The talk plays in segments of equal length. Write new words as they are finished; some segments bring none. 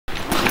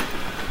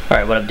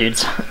Alright, what up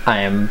dudes? I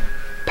am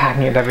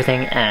packing up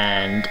everything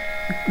and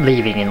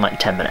leaving in like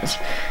 10 minutes.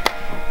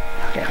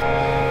 Okay.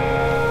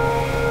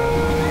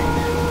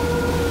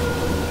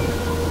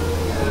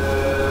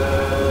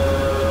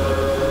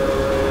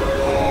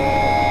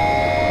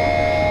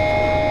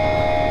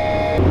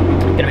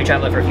 Gonna be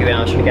traveling for a few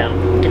hours from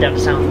get down to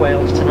South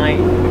Wales tonight,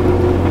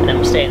 and then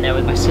we're staying there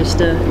with my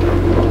sister,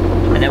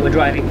 and then we're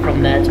driving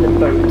from there to the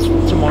boat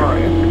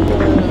tomorrow.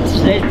 So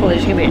today's probably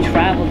just gonna be a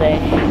travel day.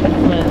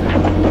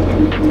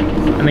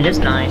 I mean, it's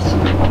nice.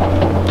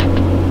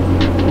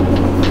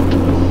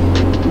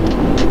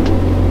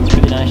 It's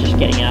really nice just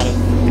getting out of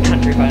the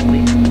country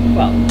finally.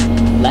 Well,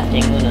 left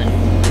England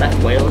and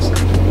left Wales,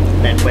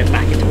 and then went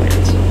back into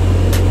Wales.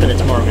 But then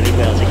tomorrow I'm gonna leave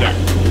Wales again.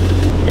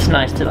 It's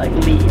nice to like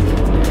leave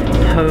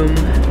home,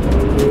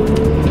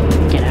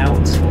 get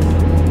out.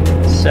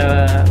 So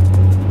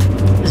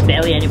there's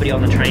barely anybody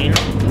on the train.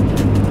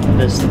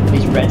 There's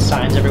these red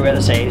signs everywhere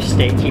that say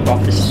keep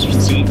off the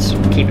seats,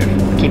 keep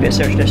it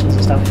social distance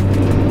and stuff.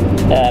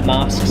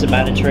 Masks are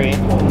mandatory,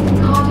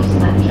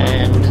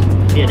 and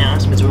the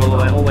announcements will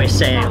always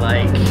say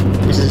like,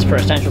 this is for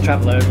essential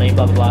travel only,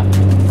 blah blah blah.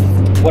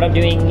 What I'm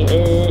doing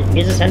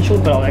is essential,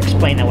 but I'll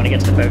explain that when it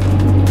gets to the boat.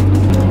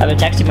 I've been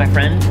texting my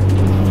friend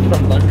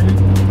from London,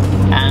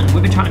 and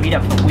we've been trying to meet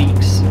up for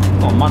weeks,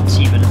 or months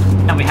even,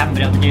 and we haven't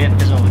been able to do it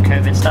because of all the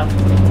COVID stuff.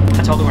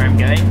 I told her where I'm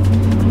going,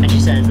 and she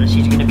says that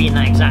she's going to be in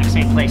that exact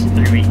same place in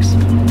 3 weeks.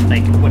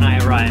 Like, when I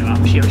arrive,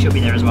 she'll be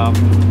there as well.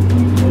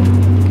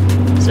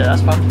 So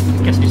that's fun.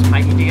 Get to do some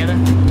hiking together.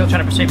 Still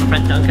trying to persuade my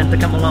friend Duncan to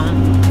come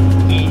along.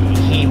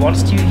 He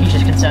wants to, he's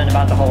just concerned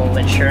about the whole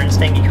insurance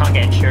thing. You can't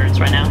get insurance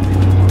right now.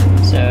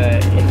 So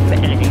if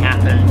anything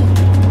happened,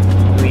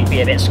 we'd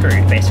be a bit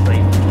screwed,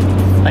 basically.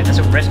 Like, there's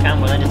a risk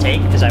I'm willing to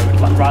take, because I would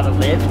rather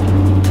live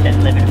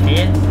than live in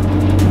fear.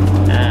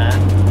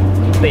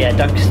 But yeah,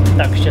 Doug's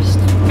just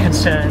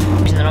concerned.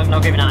 The reason they're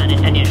not giving out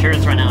any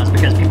insurance right now is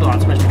because people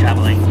aren't supposed to be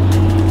traveling.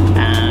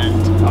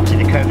 And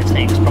obviously the COVID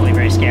thing is probably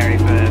very scary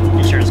for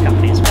insurance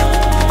companies.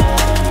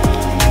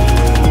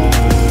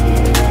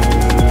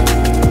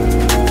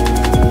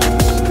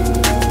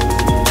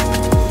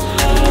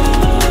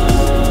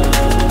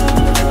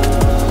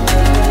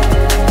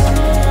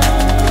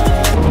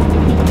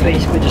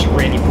 Basically just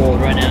really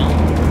bored right now.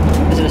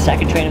 This is the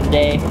second train of the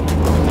day,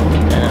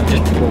 and I'm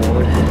just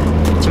bored.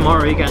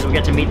 Tomorrow you guys will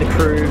get to meet the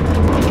crew.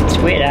 It's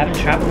weird, I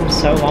haven't traveled in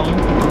so long,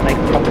 like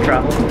proper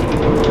travel.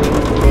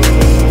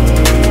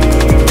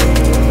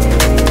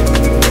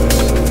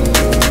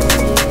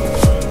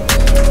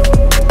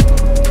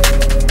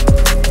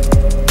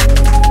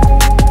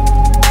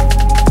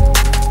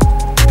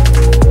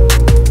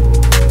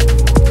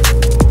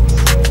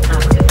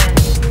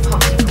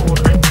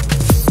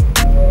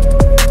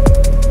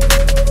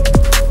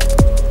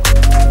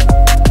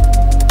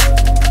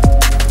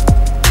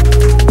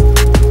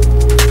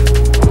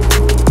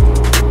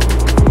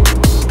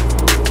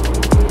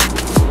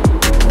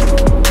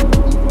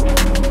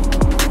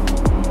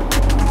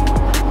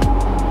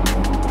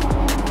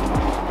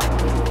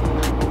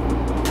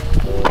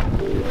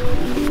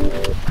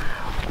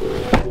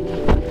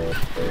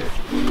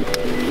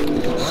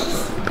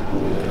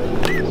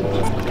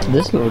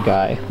 This little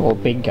guy, or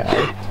big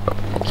guy,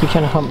 keeps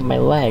trying to hump my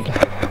leg.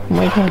 Why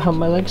are you trying to hump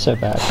my leg so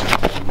bad?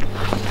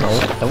 No,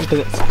 don't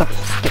do it. Stop it.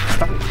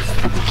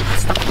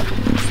 Stop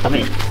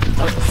it.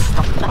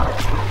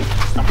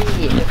 Stop it.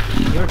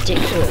 You're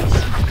ridiculous.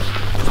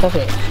 Stop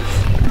it.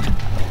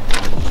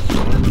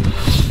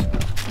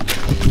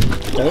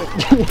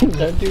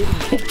 Don't do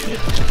it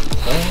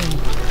again.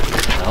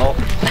 No.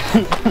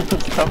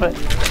 Stop it.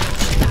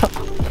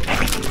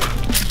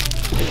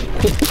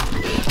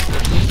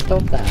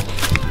 Stop that.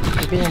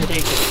 You're being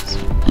ridiculous.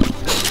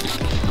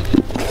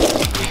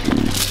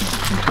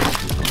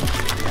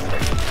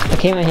 I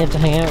came out here to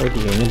hang out with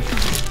you and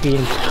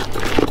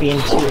being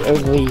too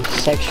overly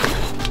sexual.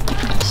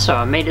 So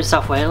I made it to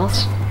South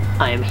Wales.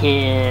 I am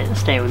here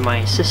staying with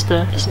my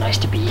sister. It's nice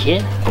to be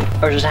here.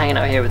 I was just hanging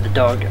out here with the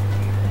dog,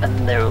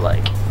 and they were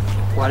like,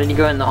 why didn't you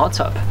go in the hot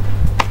tub?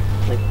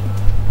 Like,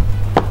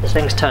 this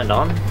thing's turned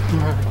on.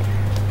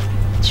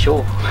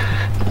 Sure.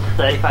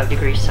 35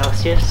 degrees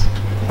Celsius.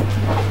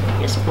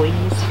 Yes,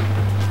 please.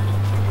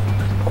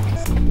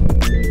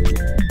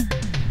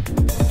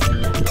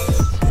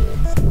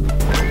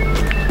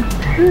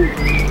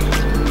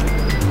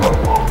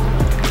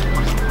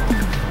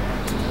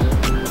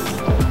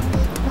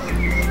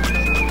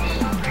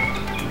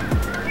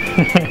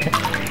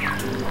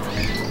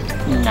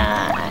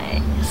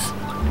 Nice.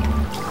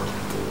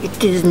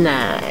 It is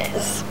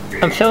nice.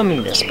 I'm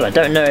filming this, but I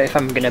don't know if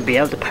I'm gonna be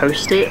able to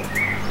post it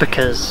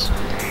because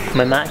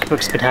my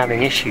MacBook's been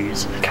having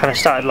issues. It kind of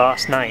started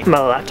last night.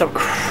 My laptop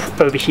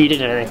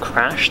overheated and then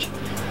crashed,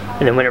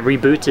 and then when it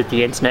rebooted,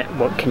 the internet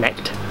won't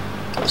connect.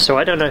 So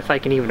I don't know if I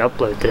can even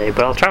upload today,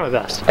 but I'll try my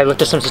best. I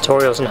looked at some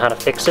tutorials on how to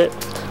fix it.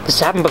 This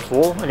happened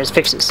before, and it's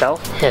fixed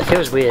itself. Yeah, it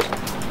feels weird.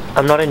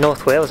 I'm not in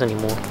North Wales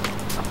anymore.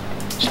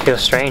 It just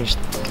feels strange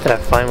that I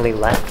finally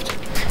left.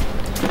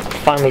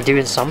 Finally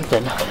doing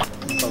something.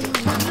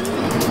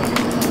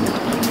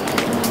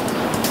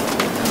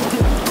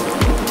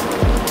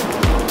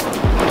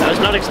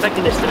 not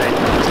expecting this today.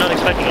 I was not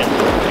expecting it.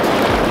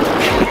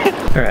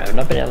 Alright, I've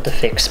not been able to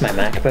fix my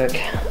MacBook,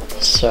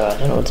 so I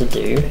don't know what to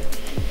do.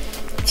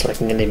 It's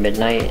like nearly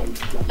midnight,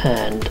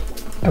 and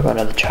I've got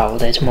another travel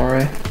day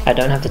tomorrow. I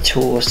don't have the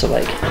tools to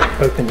like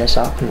open this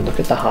up and look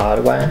at the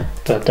hardware,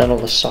 but I've done all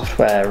the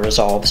software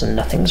resolves and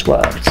nothing's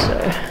worked, so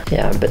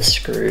yeah, I'm a bit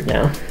screwed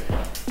now.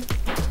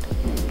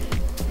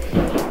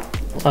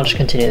 I'll just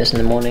continue this in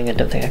the morning. I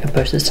don't think I can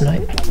post this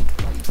tonight.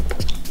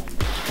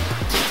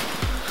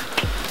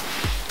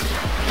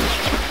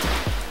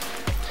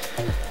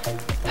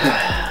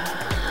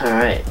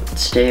 Alright,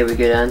 today we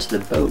go down to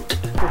the boat.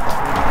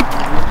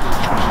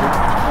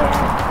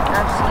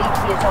 I'm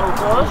sleepy as old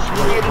doors,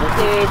 nearly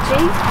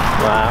 30.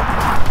 Wow.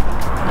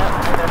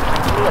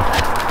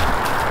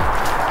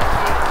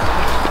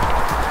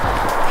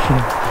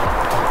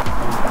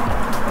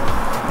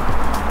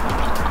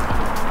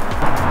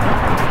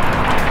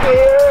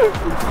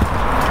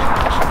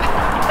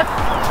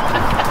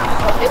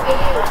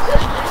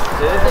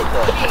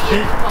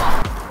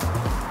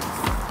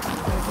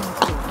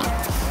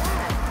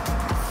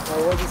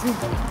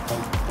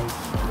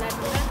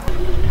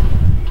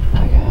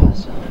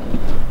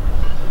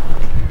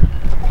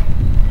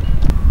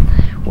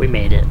 We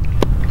made it.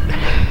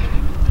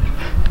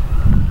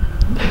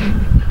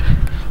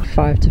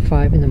 5 to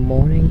 5 in the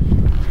morning.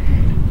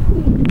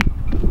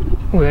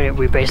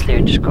 We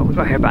basically we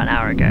got here about an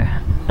hour ago,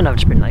 and I've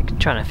just been like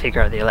trying to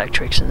figure out the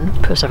electrics and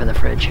put stuff in the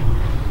fridge.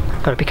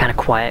 Got to be kind of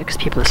quiet because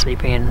people are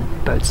sleeping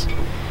in boats.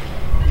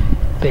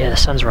 But yeah, the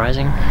sun's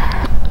rising.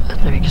 I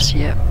don't know if you can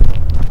see it.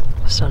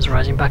 The sun's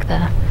rising back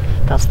there.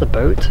 That's the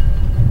boat,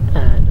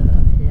 and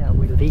yeah,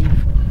 we're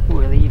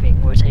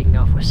leaving. We're taking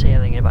off. We're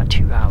sailing in about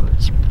 2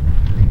 hours.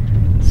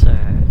 So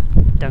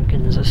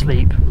Duncan's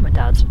asleep. My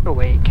dad's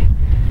awake.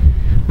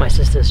 My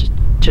sister's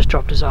just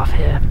dropped us off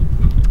here.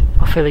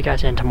 I'll fill you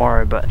guys in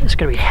tomorrow, but it's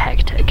gonna be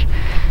hectic.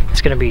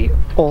 It's gonna be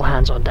all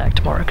hands on deck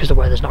tomorrow because the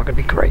weather's not gonna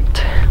be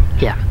great.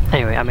 Yeah,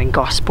 anyway, I'm in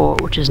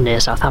Gosport, which is near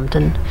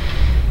Southampton.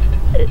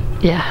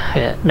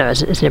 No,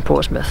 it's near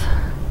Portsmouth.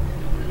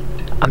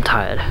 I'm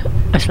tired.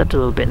 I slept a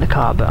little bit in the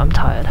car, but I'm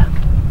tired.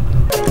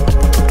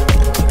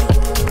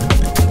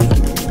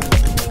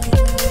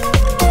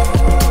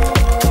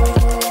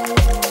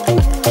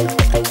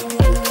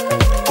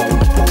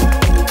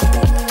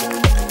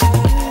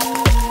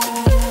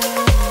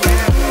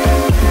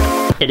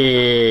 It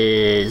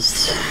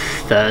is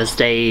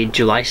Thursday,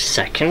 July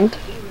 2nd.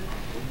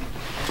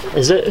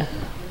 Is it?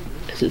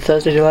 Is it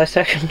Thursday, July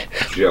 2nd?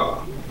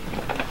 Yeah.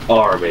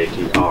 R,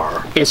 matey,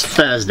 R. It's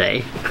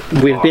Thursday.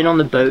 We've been on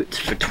the boat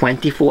for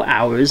 24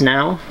 hours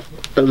now,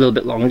 a little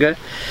bit longer.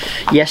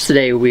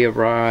 Yesterday we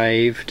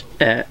arrived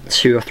at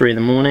 2 or 3 in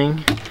the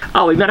morning.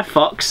 Oh, we met a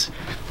fox.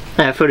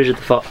 I have footage of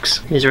the fox.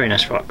 He's a very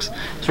nice fox.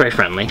 He's very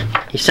friendly.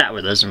 He sat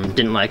with us and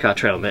didn't like our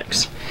trail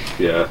mix.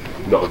 Yeah,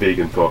 not a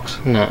vegan fox.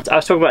 No. I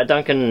was talking about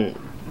Duncan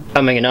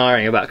umming and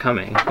ahhing about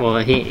coming. Well,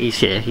 he's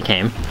here, he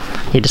came.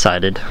 He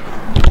decided.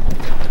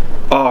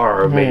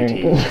 R,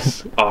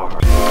 mateys, R.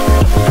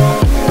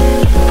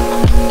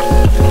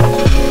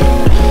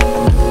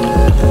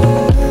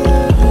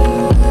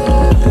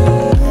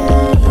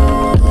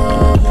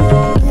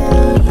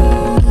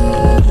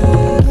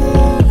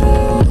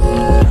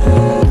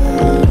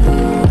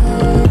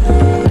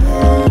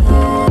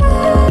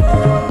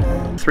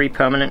 3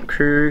 permanent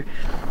crew.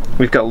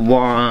 We've got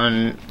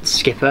 1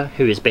 skipper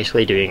who is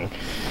basically doing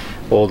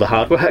all the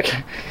hard work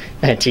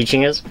and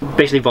teaching us,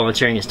 basically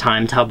volunteering his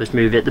time to help us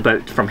move the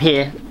boat from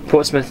here,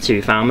 Portsmouth,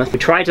 to Falmouth. We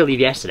tried to leave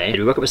yesterday.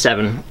 We woke up at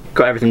 7,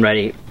 got everything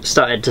ready,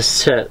 started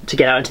to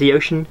get out into the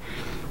ocean.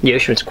 The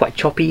ocean was quite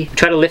choppy. We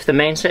tried to lift the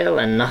mainsail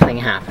and nothing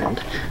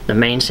happened. The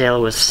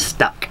mainsail was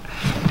stuck.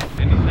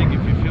 Anything,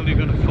 if you feel you're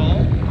gonna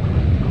fall,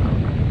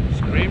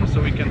 scream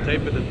so we can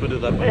tape it and put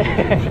it up.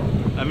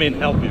 I mean,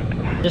 help you.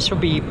 This will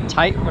be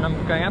tight when I'm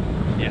going up?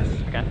 Yes.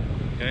 Okay.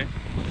 Okay,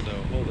 so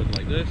hold it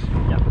like this.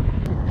 Yeah.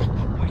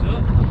 Push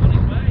up, on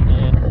his way.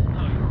 Yeah.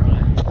 No, you're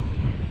right.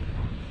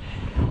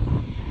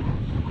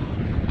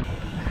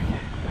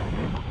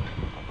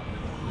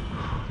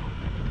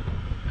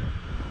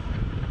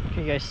 Can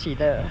you guys see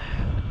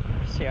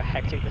how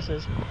hectic this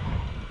is?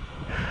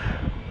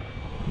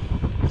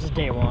 This is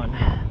day 1.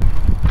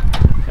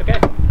 Okay,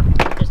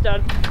 it's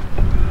done.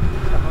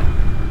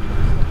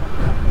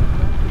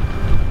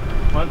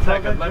 1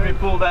 second, let me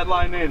pull that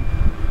line in.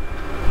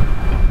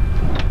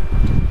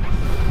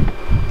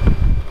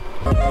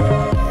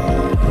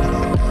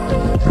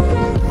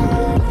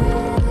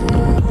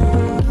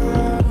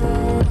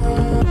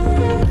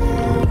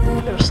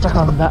 It was stuck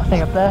on that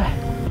thing up there.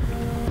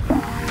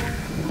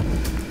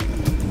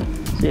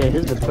 So yeah,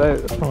 here's the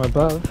boat from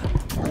above.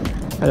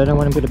 I don't know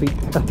when I'm going to be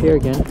up here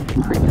again.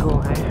 Pretty cool,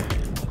 hey?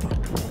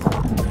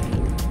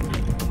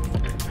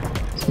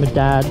 It's my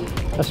dad,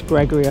 that's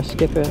Gregory, our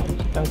skipper,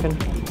 Duncan.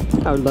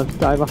 I would love to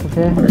dive off of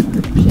here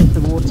into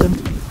the water.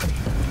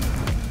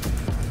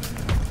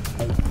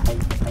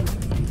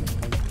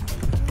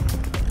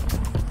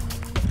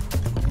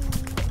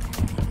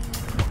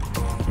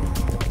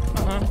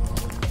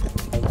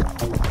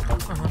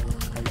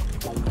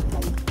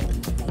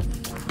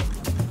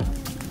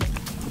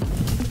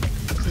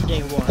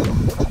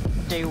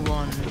 day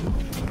one,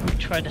 we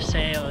tried to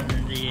sail and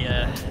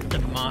the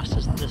mast,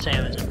 the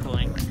sail isn't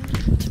pulling,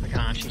 so we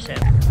can't actually sail.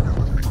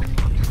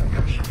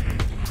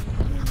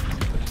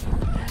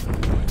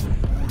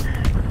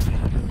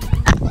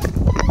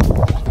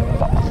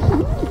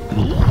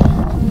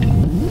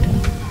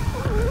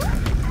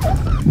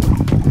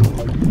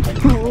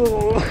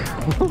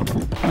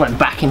 Went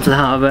back into the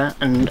harbour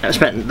and I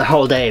spent the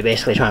whole day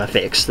basically trying to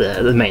fix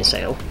the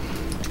mainsail.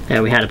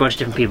 We had a bunch of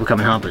different people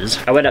coming harbours.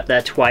 I went up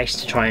there twice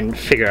to try and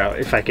figure out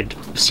if I could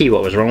see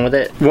what was wrong with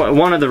it.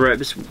 One of the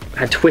ropes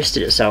had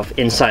twisted itself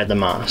inside the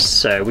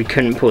mast, so we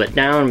couldn't pull it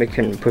down, we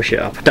couldn't push it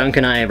up. Dunk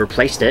and I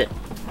replaced it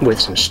with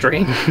some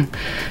string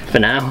for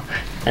now,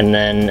 and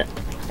then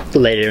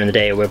later in the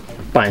day we're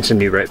buying some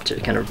new rope to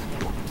kind of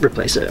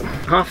replace it.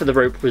 Half of the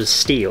rope was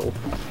steel,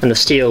 and the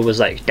steel was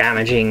like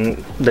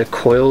damaging the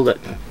coil that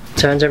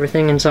turns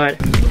everything inside.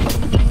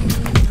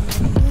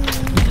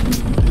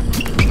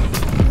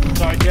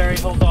 Sorry, Jerry,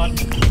 hold on. We're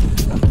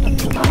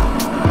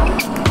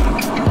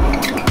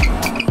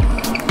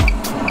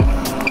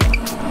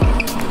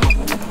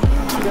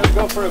gonna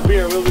go for a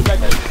beer, we'll be back.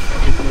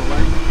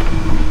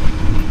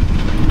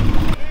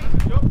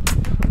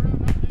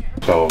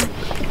 So.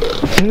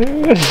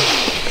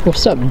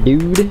 What's up,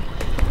 dude?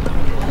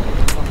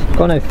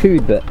 Got no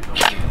food, but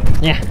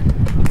yeah.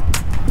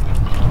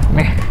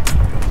 Meh.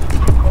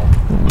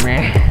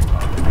 Meh.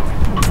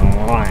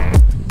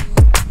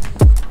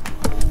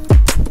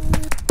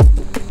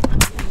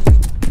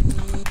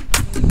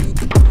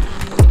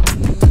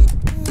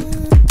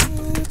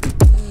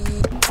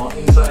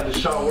 Inside the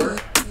shower,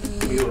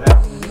 we'll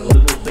have a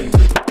little thing,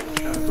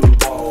 shampoo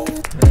bottle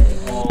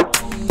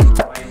on the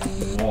right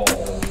wall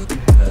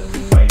that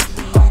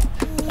faces height.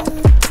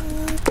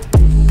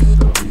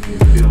 So you can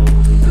feel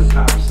the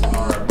taps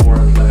are more or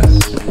less.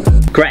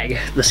 Greg,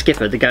 the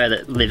skipper, the guy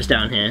that lives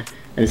down here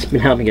and has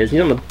been helping us,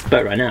 he's on the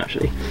boat right now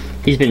actually.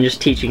 He's been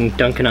just teaching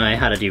Dunk and I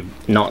how to do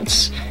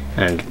knots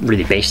and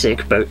really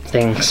basic boat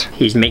things.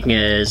 He's making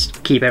us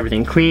keep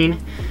everything clean.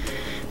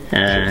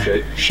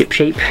 Ship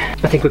shape.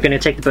 I think we're going to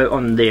take the boat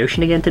on the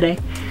ocean again today.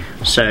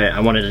 So I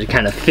wanted to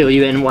kind of fill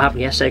you in what happened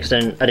yesterday because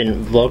I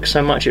didn't vlog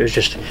so much. It was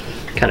just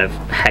kind of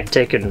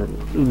hectic and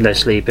no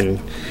sleep and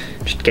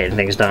just getting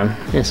things done.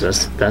 Yeah, so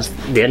that's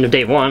the end of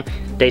day one.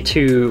 Day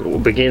two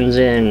begins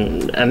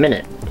in a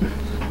minute.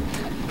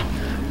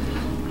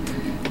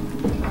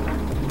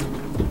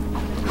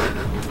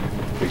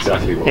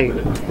 Exactly 1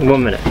 minute.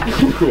 1 minute.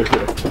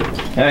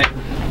 Alright.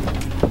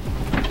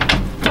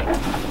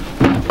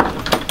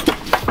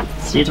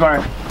 See you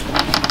tomorrow.